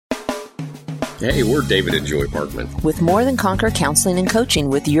Hey, we're David and Joy Parkman. With More Than Conquer Counseling and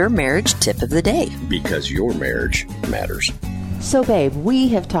Coaching with your marriage tip of the day. Because your marriage matters. So, babe, we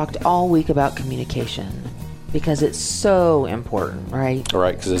have talked all week about communication because it's so important, right?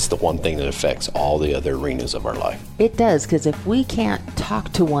 Right, because it's the one thing that affects all the other arenas of our life. It does, because if we can't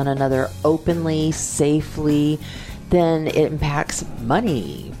talk to one another openly, safely, then it impacts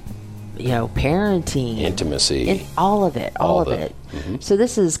money, parenting, intimacy, all of it. Mm-hmm. So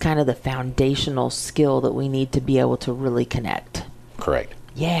this is kind of the foundational skill that we need to be able to really connect. Correct.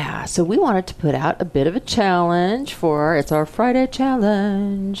 Yeah, so we wanted to put out a bit of a challenge it's our Friday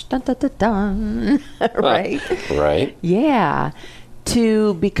challenge, dun, dun, dun, dun. Right? Right. Yeah,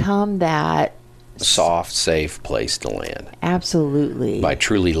 to become that soft, safe place to land. Absolutely. By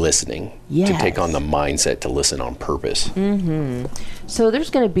truly listening. Yes. To take on the mindset to listen on purpose. Mm-hmm. So there's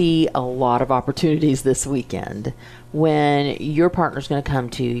going to be a lot of opportunities this weekend when your partner's going to come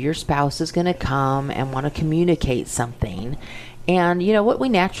to you, your spouse is going to come and want to communicate something. And, what we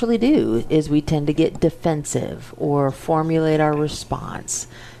naturally do is we tend to get defensive or formulate our response.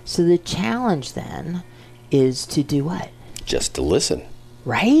 So the challenge then is to do what? Just to listen.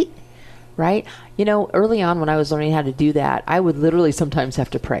 Right? Early on when I was learning how to do that, I would literally sometimes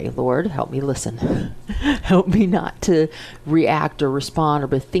have to pray, Lord, help me listen. Help me not to react or respond or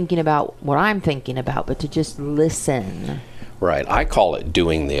be thinking about what I'm thinking about, but to just listen. Right. I call it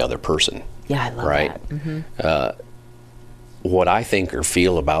doing the other person. Yeah, I love that. Mm-hmm. What I think or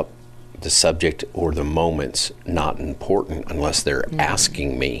feel about the subject or the moment's not important unless they're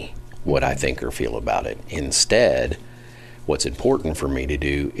asking me what I think or feel about it. Instead, what's important for me to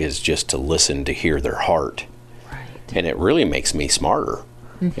do is just to listen to hear their heart. Right. And it really makes me smarter.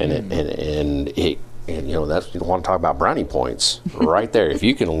 Mm-hmm. And that's, you want to talk about brownie points right there. If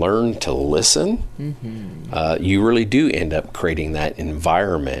you can learn to listen, you really do end up creating that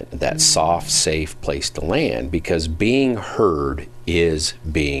environment, that soft, safe place to land, because being heard is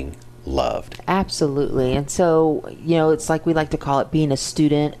being loved. Absolutely. And so, it's like we like to call it being a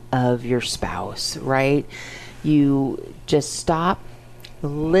student of your spouse, right? You just stop,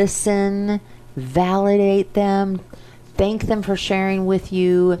 listen, validate them, thank them for sharing with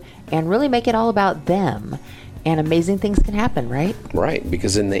you, and really make it all about them. And amazing things can happen, right? Right,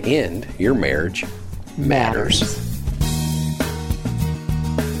 because in the end, your marriage matters.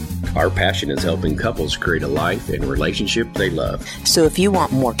 Our passion is helping couples create a life and relationship they love. So if you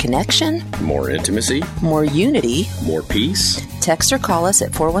want more connection, more intimacy, more unity, more peace, text or call us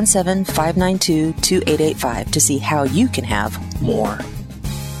at 417-592-2885 to see how you can have more.